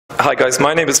Hi guys,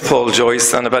 my name is Paul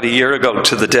Joyce, and about a year ago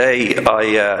to the day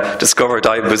I discovered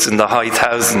I was in the high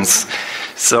thousands,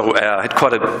 so I had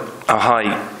quite a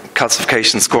high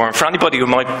calcification score. And for anybody who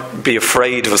might be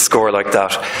afraid of a score like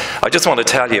that, I just want to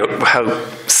tell you how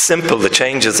simple the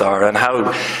changes are and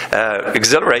how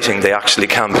exhilarating they actually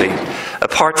can be.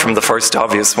 Apart from the first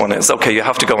obvious one is, okay, you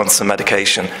have to go on some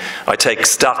medication. I take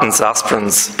statins,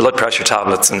 aspirins, blood pressure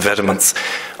tablets and vitamins.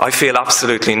 I feel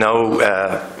absolutely no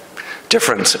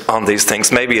different on these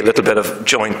things. Maybe a little bit of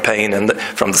joint pain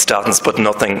from the statins, but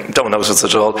nothing, don't notice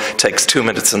at all. Takes 2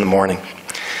 minutes in the morning.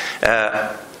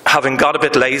 Having got a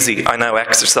bit lazy, I now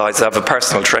exercise. I have a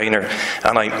personal trainer,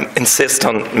 and I insist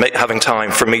on having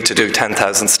time for me to do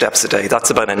 10,000 steps a day. That's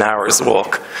about an hour's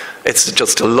walk. It's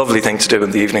just a lovely thing to do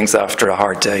in the evenings after a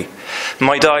hard day.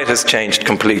 My diet has changed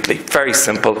completely. Very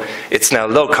simple. It's now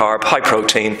low carb, high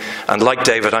protein, and like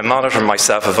David, I monitor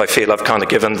myself if I feel I've kind of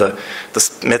given the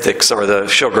mythics or the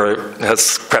sugar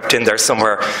has crept in there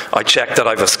somewhere. I check that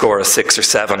I have a score of 6 or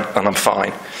 7, and I'm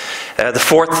fine. The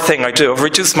fourth thing I do, I've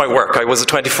reduced my work. I was a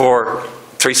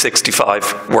 365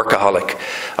 workaholic.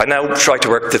 I now try to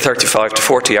work the 35 to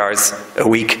 40 hours a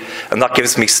week, and that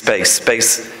gives me space.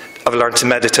 I've learned to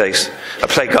meditate. I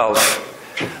play golf.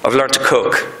 I've learned to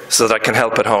cook so that I can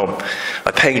help at home.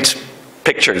 I paint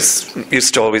pictures.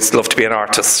 Used to always love to be an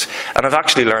artist. And I've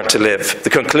actually learned to live. The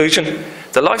conclusion,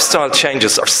 the lifestyle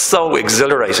changes are so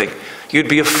exhilarating. You'd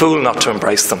be a fool not to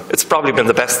embrace them. It's probably been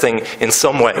the best thing in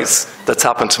some ways that's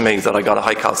happened to me, that I got a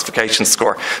high calcification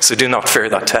score. So do not fear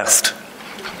that test.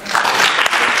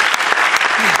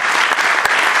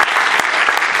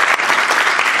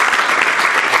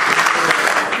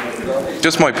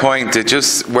 Just my point,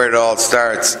 just where it all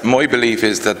starts, my belief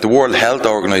is that the World Health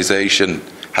Organization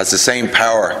has the same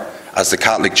power as the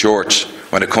Catholic Church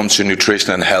when it comes to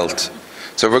nutrition and health.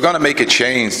 So if we're going to make a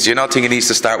change, do you not think it needs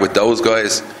to start with those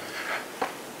guys?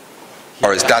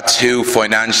 Or is that too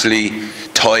financially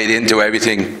tied into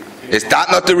everything? Is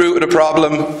that not the root of the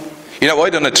problem? You know,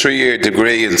 I've done a 3-year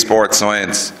degree in sports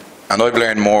science, and I've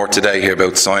learned more today here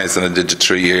about science than I did the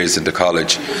 3 years in the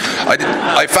college.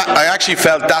 I actually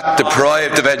felt that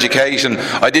deprived of education.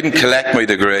 I didn't collect my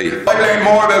degree. I've learned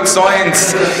more about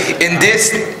science in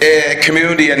this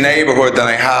community and neighbourhood than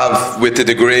I have with the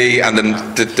degree and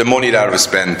the money that I've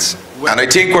spent. And I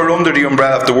think we're under the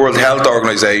umbrella of the World Health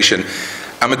Organization.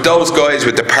 And with those guys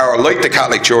with the power, like the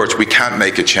Catholic Church, we can't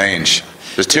make a change.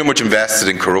 There's too much invested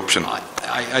in corruption.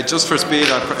 I just for speed,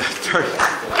 I'll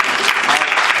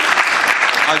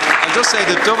just say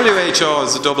that WHO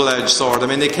is a double-edged sword. I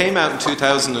mean, they came out in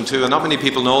 2002, and not many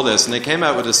people know this, and they came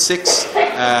out with a 6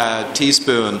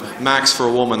 teaspoon max for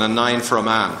a woman and 9 for a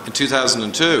man in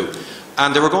 2002.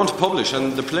 And they were going to publish,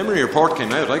 and the preliminary report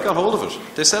came out. I got hold of it.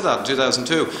 They said that in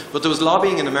 2002. But there was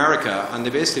lobbying in America, and they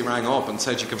basically rang up and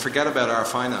said, you can forget about our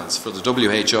finance for the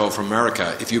WHO from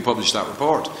America if you publish that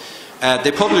report.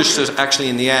 They published it actually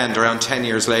in the end around 10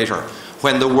 years later,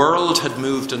 when the world had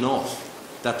moved enough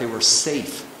that they were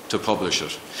safe to publish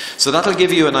it. So that'll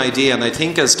give you an idea, and I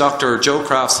think as Dr. Joe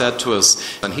Kraft said to us,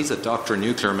 and he's a doctor in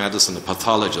nuclear medicine, a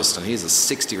pathologist, and he's a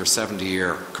 60 or 70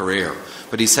 year career,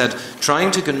 but he said trying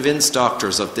to convince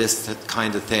doctors of this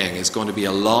kind of thing is going to be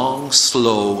a long,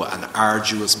 slow and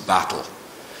arduous battle.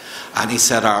 And he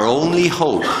said our only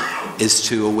hope is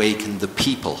to awaken the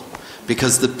people,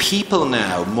 because the people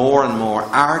now more and more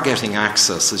are getting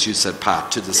access, as you said,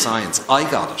 Pat, to the science. I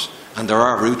got it, and there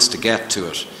are routes to get to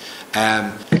it.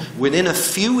 Within a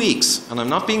few weeks, and I'm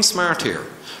not being smart here,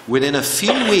 within a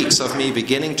few weeks of me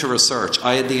beginning to research,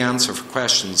 I had the answer for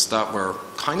questions that were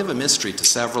kind of a mystery to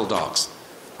several docs,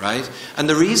 right? And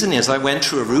the reason is I went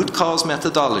through a root cause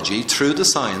methodology through the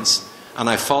science, and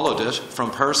I followed it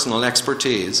from personal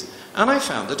expertise, and I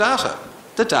found the data.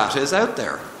 The data is out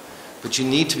there, but you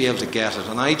need to be able to get it,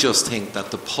 and I just think that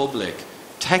the public,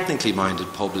 technically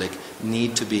minded public,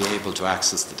 need to be able to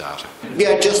access the data.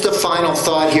 Yeah, just a final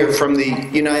thought here from the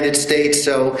United States.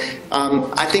 So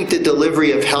I think the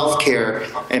delivery of healthcare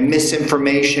and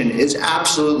misinformation is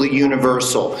absolutely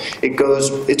universal.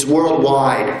 It's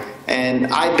worldwide. And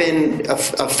I've been a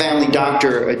family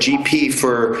doctor, a GP,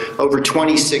 for over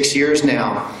 26 years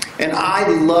now. And I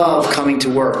love coming to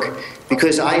work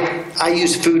because I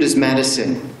use food as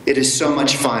medicine. It is so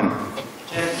much fun.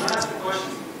 Can I ask a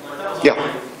question? Yeah.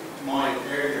 My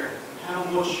area. How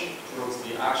much drugs do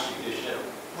you actually dish out?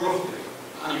 Roughly,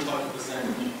 any type of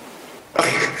percentage?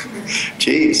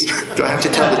 Jeez, do I have to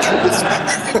tell the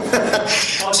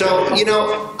truth? So, you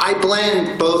know, I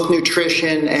blend both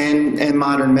nutrition and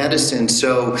modern medicine,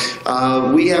 so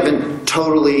we haven't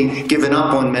totally given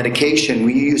up on medication.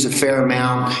 We use a fair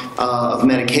amount of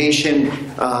medication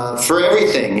for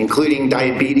everything, including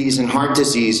diabetes and heart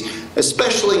disease,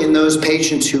 especially in those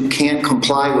patients who can't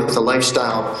comply with the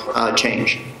lifestyle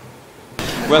change.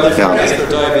 Well, if you're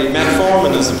for diabetes,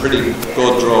 metformin is a pretty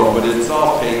good drug, but it's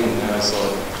off patent now, so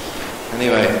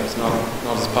anyway, it's not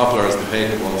as popular as the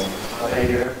patent was.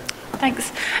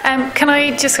 Thanks. Can I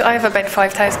have about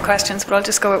 5,000 questions, but I'll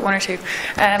just go with one or two.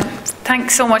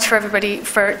 Thanks so much for everybody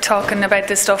for talking about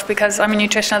this stuff, because I'm a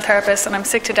nutritional therapist and I'm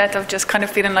sick to death of just kind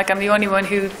of feeling like I'm the only one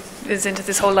who is into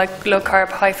this whole like low carb,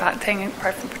 high fat thing,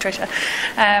 apart from Patricia.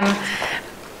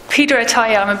 Peter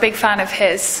Ataya, I'm a big fan of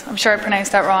his. I'm sure I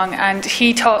pronounced that wrong. And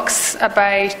he talks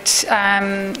about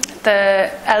the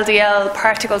LDL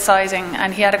particle sizing.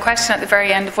 And he had a question at the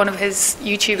very end of one of his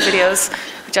YouTube videos,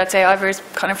 which I'd say Ivor's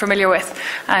kind of familiar with.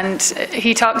 And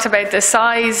he talked about the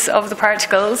size of the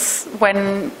particles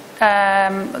when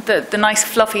the nice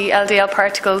fluffy LDL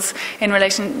particles in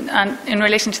relation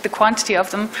to the quantity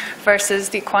of them versus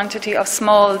the quantity of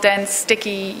small, dense,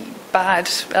 sticky, bad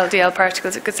LDL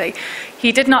particles, it could say.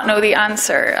 He did not know the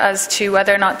answer as to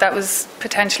whether or not that was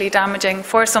potentially damaging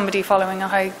for somebody following a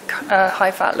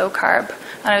high-fat, low-carb.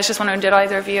 And I was just wondering, did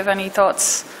either of you have any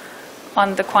thoughts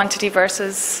on the quantity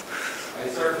versus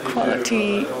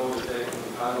quality?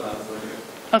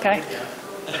 Okay.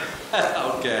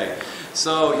 Okay.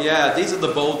 So yeah, these are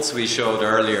the boats we showed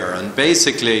earlier, and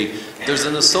basically there's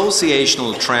an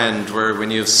associational trend where when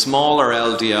you have smaller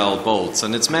LDL boats,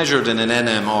 and it's measured in an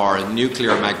NMR, a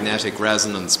nuclear magnetic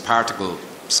resonance particle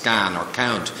scan or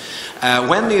count,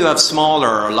 when you have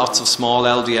smaller or lots of small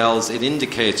LDLs, it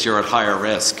indicates you're at higher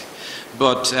risk.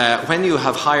 But when you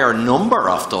have higher number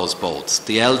of those boats,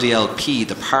 the LDLP,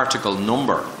 the particle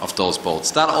number of those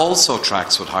boats, that also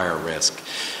tracks with higher risk.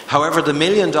 However, the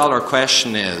million-dollar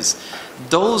question is,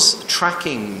 those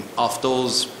tracking of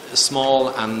those small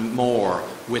and more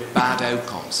with bad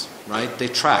outcomes, right? They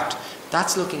tracked.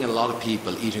 That's looking at a lot of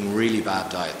people eating really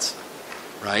bad diets,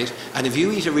 right? And if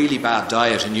you eat a really bad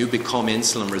diet and you become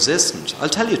insulin resistant, I'll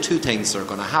tell you two things that are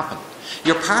going to happen.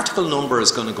 Your particle number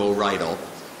is going to go right up,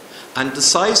 and the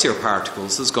size of your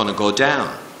particles is going to go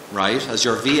down, right? As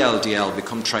your VLDL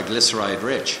become triglyceride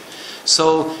rich.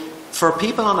 So for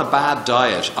people on a bad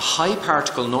diet, a high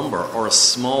particle number or a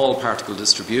small particle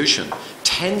distribution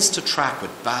tends to track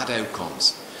with bad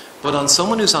outcomes. But on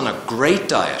someone who's on a great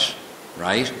diet,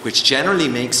 right, which generally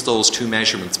makes those two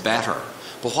measurements better,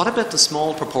 but what about the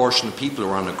small proportion of people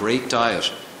who are on a great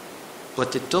diet,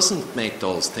 but it doesn't make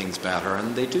those things better,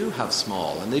 and they do have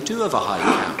small, and they do have a high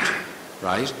count,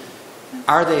 right?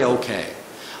 Are they okay?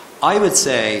 I would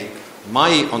say,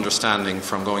 my understanding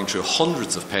from going through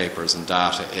hundreds of papers and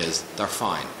data is they're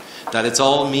fine. That it's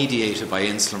all mediated by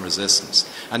insulin resistance.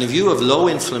 And if you have low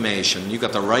inflammation, you've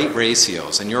got the right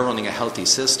ratios, and you're running a healthy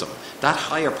system, that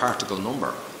higher particle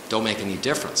number don't make any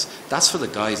difference. That's for the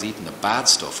guys eating the bad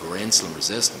stuff who are insulin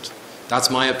resistant. That's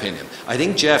my opinion. I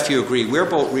think, Jeff, you agree, we're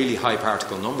both really high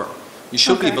particle number. You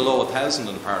should be below 1,000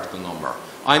 in the particle number.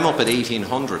 I'm up at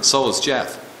 1,800, so is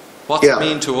Jeff. What's it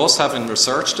mean to us, having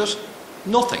researched it?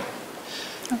 Nothing.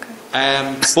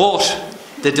 Okay. But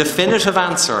the definitive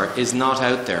answer is not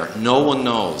out there. No one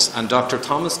knows. And Dr.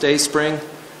 Thomas Dayspring,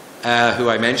 who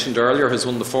I mentioned earlier, who's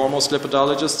one of the foremost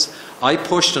lipidologists, I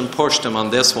pushed and pushed him on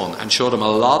this one and showed him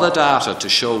a lot of data to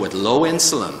show with low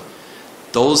insulin,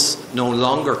 those no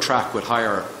longer track with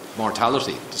higher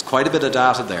mortality. There's quite a bit of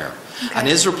data there. Okay. And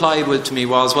his reply to me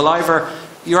was, well, Ivor,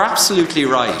 you're absolutely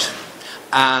right.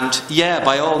 And yeah,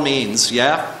 by all means,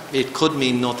 yeah, it could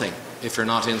mean nothing if you're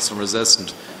not insulin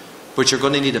resistant. But you're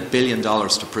going to need $1 billion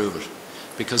to prove it,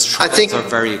 because trials are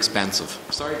very expensive.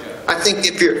 Sorry, Jeff. I think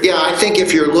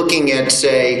if you're looking at,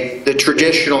 say, the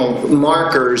traditional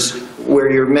markers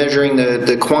where you're measuring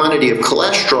the quantity of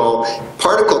cholesterol,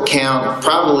 particle count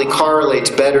probably correlates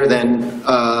better than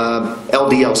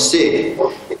LDL-C.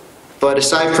 But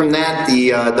aside from that,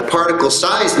 the particle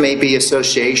size may be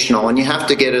associational, and you have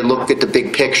to get a look at the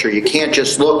big picture. You can't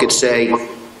just look at, say,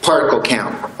 particle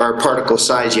count or particle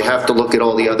size. You have to look at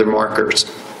all the other markers.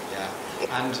 Yeah.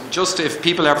 And just if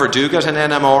people ever do get an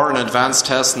NMR, an advanced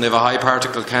test, and they have a high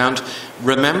particle count,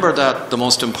 remember that the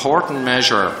most important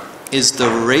measure is the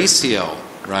ratio,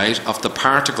 right, of the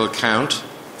particle count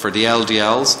for the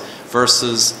LDLs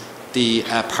versus the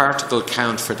particle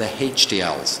count for the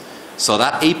HDLs. So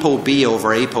that ApoB over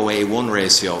ApoA1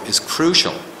 ratio is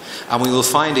crucial. And we will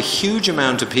find a huge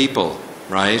amount of people,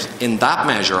 right, in that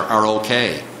measure are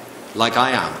okay, like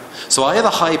I am. So I had a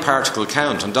high particle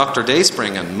count, and Dr.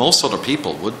 Dayspring and most other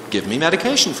people would give me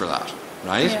medication for that,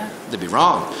 right? Yeah. They'd be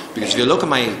wrong. Because if you look at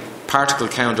my particle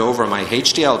count over my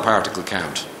HDL particle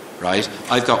count, right,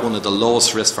 I've got one of the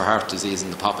lowest risks for heart disease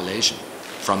in the population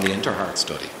from the Interheart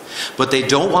study. But they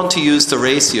don't want to use the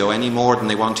ratio any more than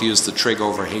they want to use the trig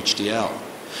over HDL,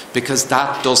 because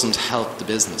that doesn't help the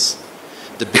business.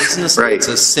 The business gets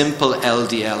a simple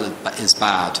LDL is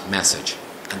bad message.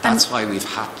 And that's why we've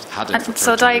had it for 30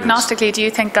 So diagnostically, years. do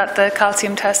you think that the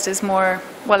calcium test is more,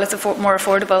 well, it's more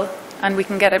affordable, and we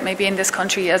can get it maybe in this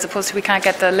country, as opposed to we can't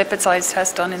get the lipid size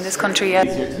test done in this country yet?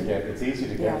 It's easier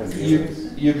to get than the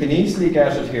others. You can easily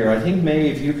get it here. I think maybe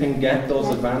if you can get those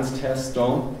advanced tests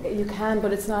done. You can,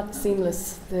 but it's not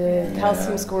seamless. The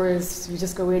calcium score is, you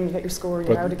just go in, you get your score, and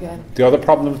you're out again. The other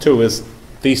problem too is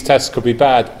these tests could be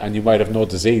bad and you might have no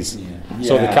disease.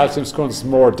 So the calcium score is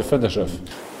more definitive.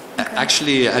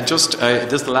 Actually,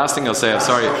 this is the last thing I'll say. I'm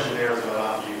sorry.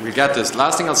 We get this.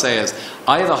 Last thing I'll say is,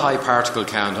 I have a high particle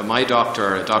count, and my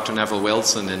doctor, Dr. Neville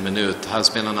Wilson in Maynooth, has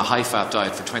been on a high-fat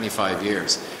diet for 25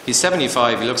 years. He's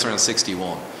 75, he looks around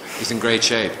 61. He's in great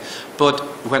shape. But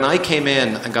when I came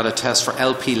in and got a test for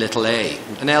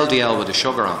Lp(a), an LDL with a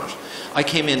sugar on it, I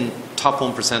came in top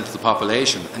 1% of the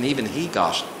population, and even he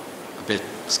got a bit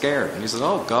scared. And he said,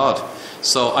 oh, God.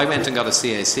 So I went and got a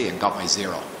CAC and got my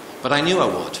 0. But I knew I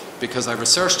would, because I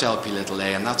researched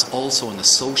Lp(a), and that's also an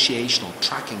associational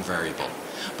tracking variable.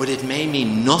 But it may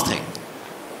mean nothing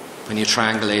when you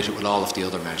triangulate it with all of the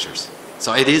other measures.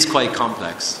 So it is quite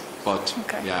complex, but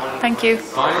yeah. Thank you.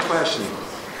 Final question.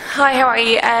 Hi, how are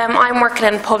you? I'm working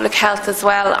in public health as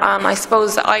well. I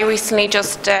suppose I recently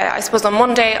on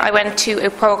Monday I went to a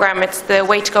program. It's the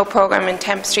Way to Go program in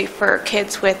Temp Street for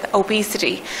kids with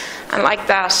obesity. And like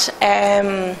that,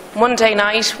 Monday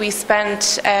night we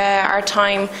spent our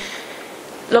time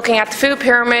looking at the food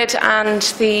pyramid and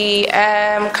the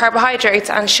carbohydrates,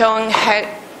 and showing how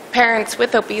parents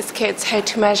with obese kids how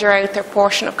to measure out their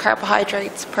portion of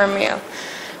carbohydrates per meal.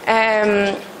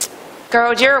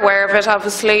 Gerald, you're aware of it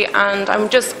obviously, and I'm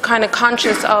just kind of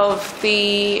conscious of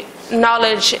the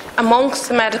knowledge amongst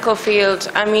the medical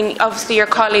field. I mean, obviously your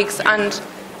colleagues, and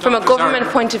from a government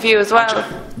point of view as well.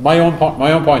 My own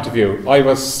point of view, I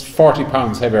was 40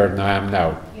 pounds heavier than I am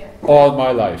now, all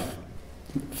my life.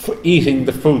 Eating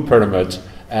the food pyramid,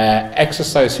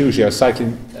 exercise hugely. I was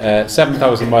cycling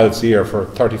 7,000 miles a year for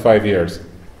 35 years.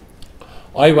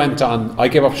 I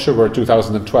gave up sugar in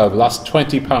 2012, lost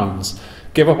 20 pounds,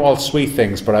 gave up all sweet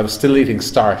things, but I was still eating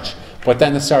starch. But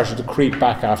then it started to creep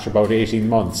back after about 18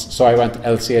 months. So I went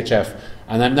LCHF,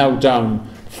 and I'm now down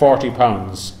 40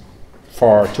 pounds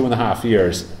for 2.5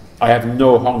 years. I have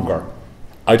no hunger.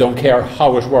 I don't care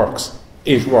how it works.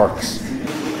 It works.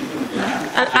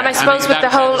 And I suppose with the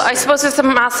whole, I suppose there's a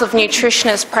massive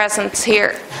nutritionist presence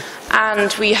here,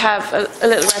 and we have a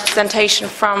little representation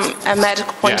from a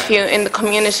medical point of view in the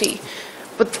community.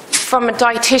 But from a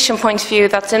dietitian point of view,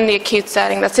 that's in the acute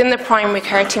setting, that's in the primary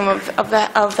care team of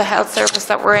the health service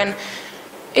that we're in,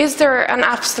 is there an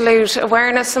absolute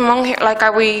awareness among here? Like,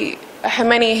 how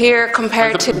many here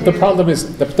compared to... The problem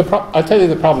is, I'll tell you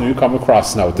the problem you come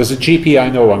across now. There's a GP I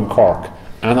know in Cork,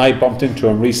 and I bumped into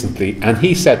him recently, and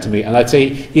he said to me, and I'd say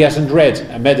he hasn't read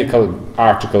a medical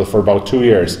article for about 2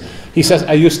 years. He says,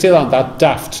 are you still on that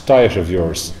daft diet of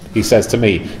yours? He says to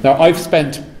me. Now,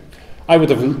 I would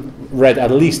have read at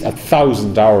least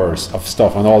 1,000 hours of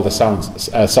stuff on all the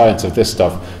science of this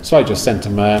stuff. So I just sent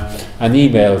him an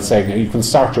email saying, you can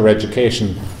start your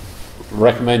education,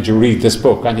 recommend you read this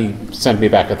book, and he sent me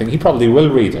back. I think he probably will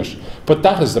read it. But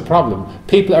that is the problem.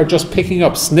 People are just picking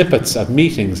up snippets at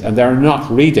meetings, and they're not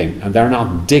reading, and they're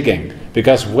not digging,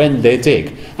 because when they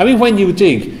dig, I mean, when you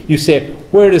dig, you say,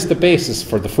 where is the basis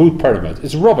for the food pyramid?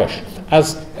 It's rubbish.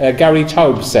 As Gary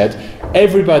Taub said,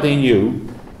 everybody knew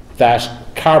that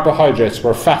carbohydrates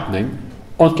were fattening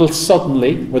until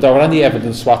suddenly, without any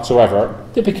evidence whatsoever,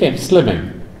 they became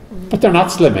slimming. But they're not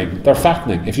slimming, they're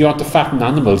fattening. If you want to fatten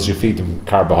animals, you feed them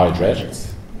carbohydrate.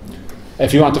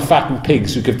 If you want to fatten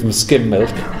pigs, you give them skim milk.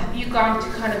 Have you gone to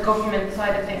kind of government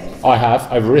side of things? I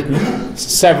have. I've written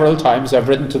several times. I've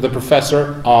written to the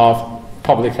Professor of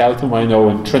Public Health, whom I know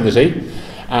in Trinity,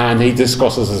 and he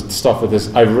discusses stuff with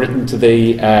this. I've written to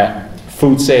the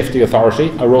Food Safety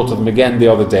Authority. I wrote to them again the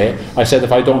other day. I said,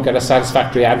 if I don't get a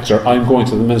satisfactory answer, I'm going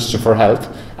to the Minister for Health,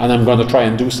 and I'm going to try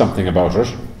and do something about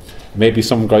it. Maybe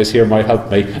some guys here might help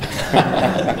me.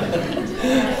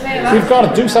 We've got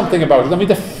to do something about it. I mean,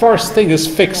 the first thing is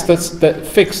fix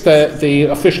the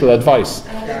official advice.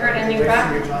 Would you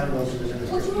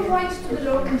write to the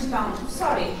local town?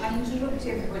 Sorry, I interrupt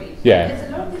everybody. Yeah.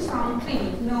 There's a local town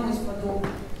clinic known as for the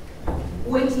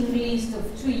waiting list of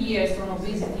 2 years. years on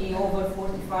obesity over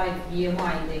 45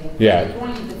 BMI. Yeah.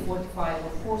 Only the 45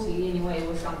 or 40 anyway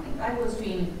or something. I was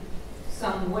doing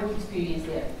some work experience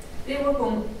there. They work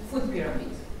on food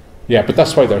pyramids. Yeah, but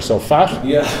that's why they're so fat.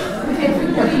 Yeah.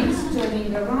 Everybody's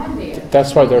turning around there.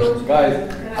 That's why they're... Guys,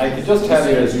 I can just tell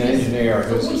you as an engineer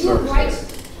who's Would a you surgeon. write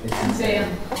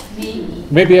them, maybe?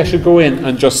 Maybe I should go in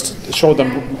and just show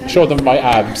them my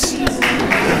abs.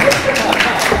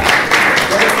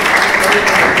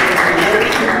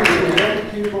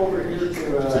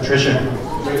 Patricia.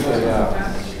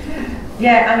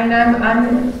 Yeah, I mean,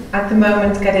 I'm at the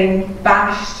moment getting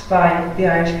bashed by the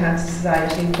Irish Cancer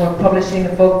Society for publishing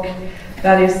a book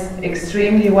that is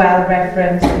extremely well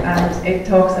referenced, and it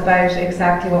talks about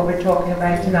exactly what we're talking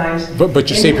about tonight. But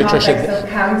you see, Patricia,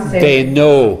 they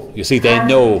know. You see, they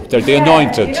know. They're the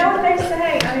anointed. You know what they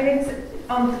say? I mean, it's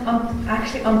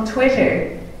actually on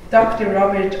Twitter.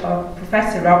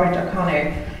 Professor Robert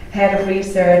O'Connor, head of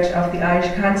research of the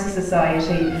Irish Cancer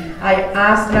Society, I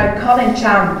asked, Colin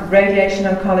Champ, radiation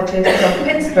oncologist from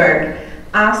Pittsburgh,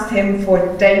 asked him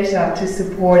for data to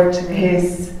support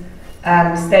his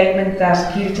statement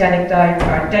that ketogenic diets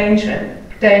are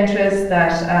dangerous,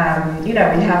 that we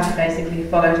have to basically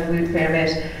follow the food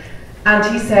pyramid. And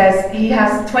he says he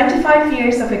has 25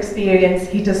 years of experience,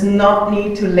 he does not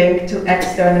need to link to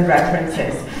external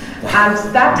references. And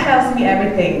that tells me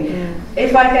everything.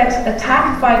 If I get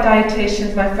attacked by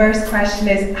dietitians, my first question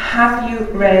is, have you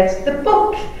read the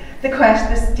book? The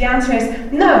answer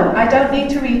is, no, I don't need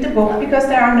to read the book because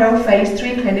there are no phase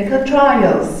 3 clinical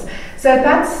trials. So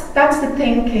that's the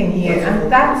thinking here,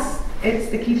 and it's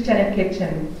the ketogenic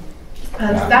kitchen.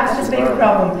 And that's the big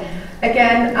problem.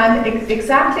 Again, I'm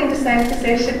exactly in the same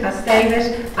position as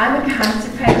David. I'm a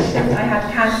cancer patient, I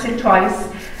had cancer twice.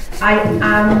 I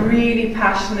am really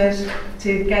passionate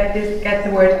to get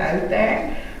the word out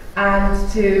there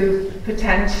and to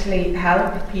potentially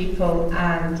help people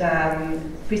and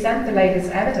present the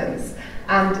latest evidence.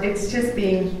 And it's just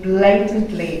being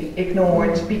blatantly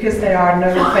ignored because there are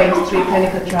no phase 3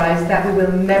 clinical trials that we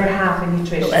will never have in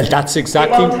nutrition. Well, that's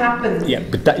exactly... It won't happen. Yeah,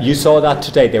 but you saw that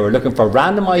today. They were looking for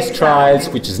randomised trials,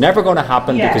 which is never going to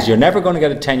happen because you're never going to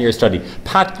get a 10-year study.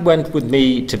 Pat went with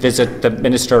me to visit the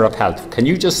Minister of Health. Can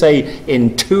you just say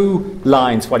in 2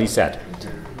 lines what he said?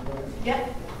 Yeah.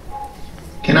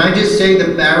 Can I just say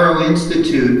the Barrow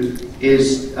Institute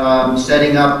is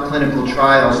setting up clinical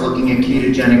trials looking at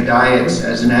ketogenic diets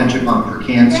as an adjuvant for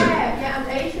cancer.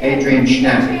 Adrian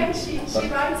Schnepp. She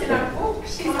writes in her book,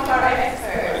 she's not our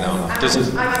expert. No, I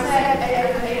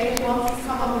said, I want to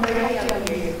come on the radio.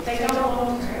 They don't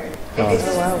want her. It's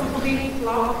just completely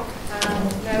flawed.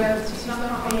 No, she's not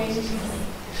coming.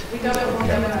 We don't want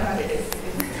them about this.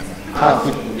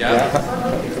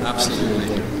 Yeah,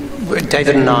 absolutely.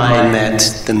 David and I met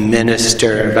the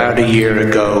Minister about a year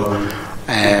ago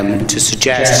to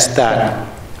suggest that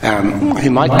he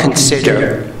might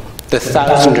consider the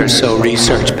 1,000 or so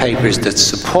research papers that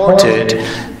supported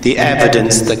the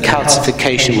evidence that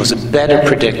calcification was a better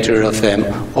predictor of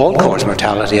all-cause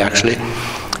mortality, actually.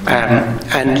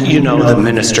 And the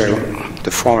Minister,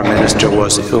 the former Minister,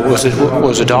 was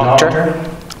a doctor,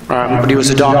 but he was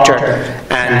a doctor,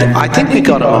 and I think we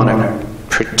got him on a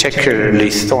particularly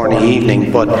thorny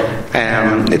evening, but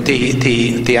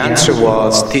the answer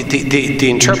was, the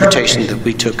interpretation that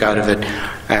we took out of it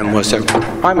was that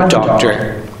I'm a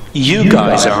doctor, you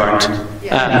guys aren't,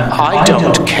 I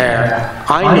don't care,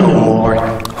 I know more,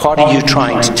 what are you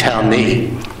trying to tell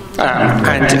me?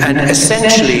 And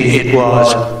essentially it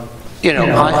was,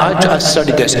 I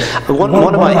studied this. One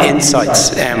of my insights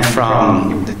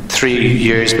from 3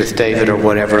 years with David or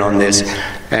whatever on this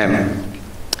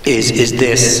is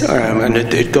this, and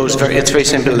it's very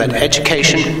simple, that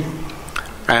education,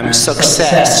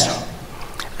 success,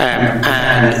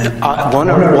 and one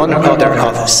or other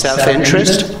of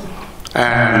self-interest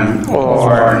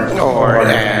or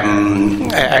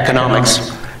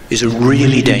economics is a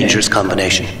really dangerous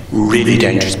combination, really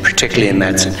dangerous, particularly in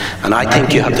medicine. And I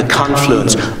think you have the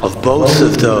confluence of both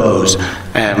of those,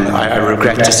 I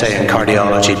regret to say, in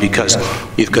cardiology, because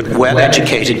you've got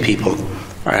well-educated people,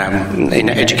 in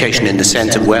education in the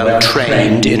sense of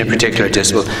well-trained in a particular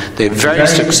discipline. They're very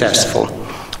successful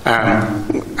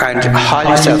and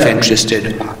highly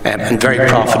self-interested and very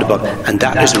profitable, and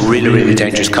that is a really, really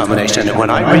dangerous combination. And when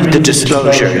I read the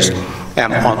disclosures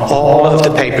on all of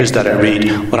the papers that I read,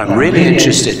 what I'm really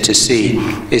interested to see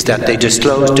is that they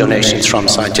disclose donations from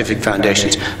scientific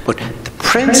foundations, but the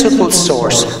principal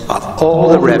source of all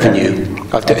the revenue,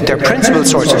 their principal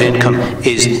source of income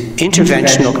is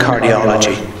interventional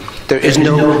cardiology. There is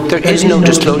no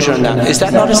disclosure on that. Is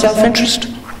that not a self-interest?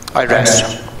 I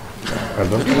rest.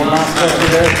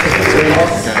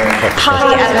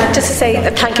 Hi, just to say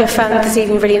that thank you, I found this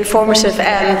evening really informative.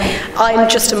 I'm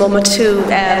just a mum of two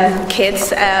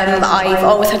kids. I've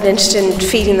always had an interest in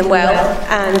feeding them well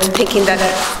and thinking that,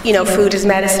 you know, food is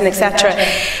medicine, etc.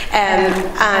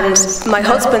 And my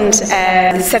husband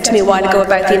said to me a while ago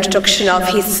about the introduction of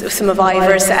some of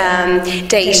Ivor's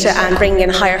data and bringing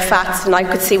in higher fats, and I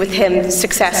could see with him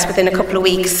success within a couple of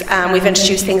weeks. We've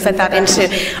introduced things like that into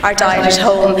our diet at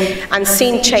home, and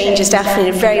seeing change is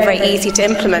definitely very, very easy to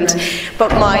implement.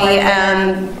 But my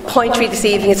point really this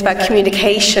evening is about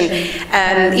communication.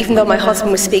 Even though my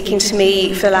husband was speaking to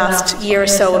me for the last year or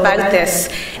so about this,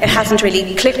 it hasn't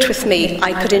really clicked with me.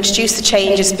 I could introduce the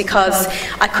changes because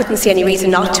I couldn't see any reason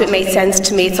not to. It made sense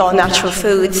to me. It's all natural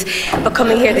foods. But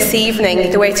coming here this evening,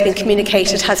 the way it's been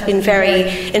communicated has been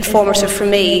very informative for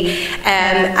me.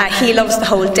 He loves the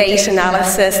whole data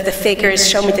analysis, the figures,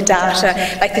 show me the data,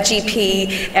 like the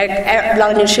GP, a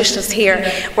lot of nutritionists here.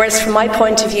 Whereas from my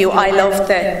point of view, I love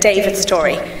the David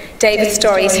story. David's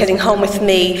story is hitting home with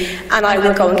me, and I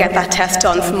will go and get that test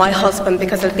done for my husband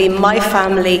because it'll be my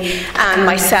family and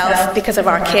myself because of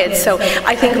our kids. So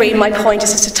I think really my point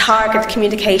is just to target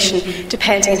communication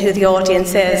depending on who the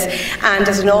audience is. And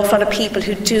there's an awful lot of people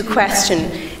who do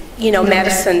question, you know,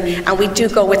 medicine, and we do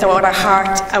go with what our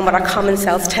heart and what our common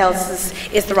sense tells us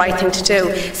is the right thing to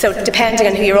do. So depending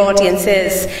on who your audience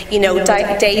is, you know,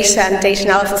 data and data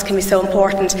analysis can be so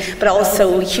important, but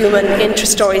also human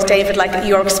interest stories, David, like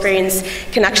your experience,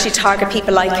 can actually target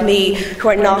people like me who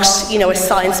are not, you know, a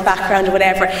science background or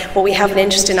whatever, but we have an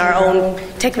interest in our own,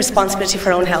 take responsibility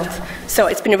for our own health. So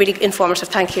it's been a really informative.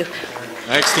 Thank you.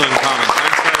 Excellent comment.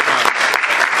 Thanks very much.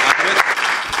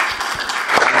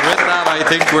 And with that, I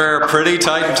think we're pretty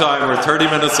tight in time. We're 30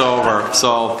 minutes over.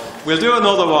 So we'll do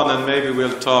another one, and maybe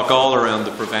we'll talk all around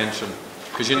the prevention.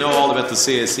 Because you know all about the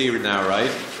CAC now,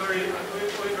 right? Sorry,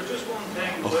 just one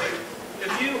thing.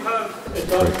 If you have a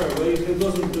doctor, right, who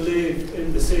doesn't believe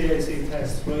in the CAC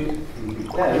test, right?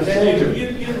 And then you,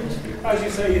 as you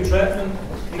say, you threaten him,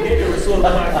 you get your result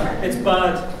back, it's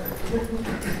bad.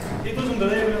 He doesn't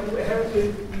believe in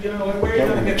it. You know, where are you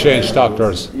going to get change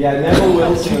doctors? Yeah, Neville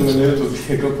Wilson in Maynooth would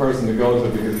be a good person to go to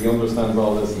because he understands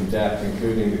all this in depth,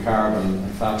 including the carbon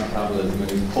and fat metabolism,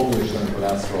 and he's published on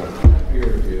cholesterol, peer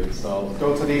reviewed. So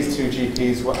go to these two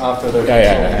GPs after their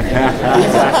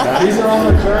These are on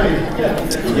their journey.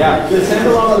 Yeah, we'll send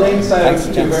along a link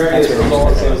to various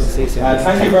resources.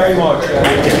 Thank you very much.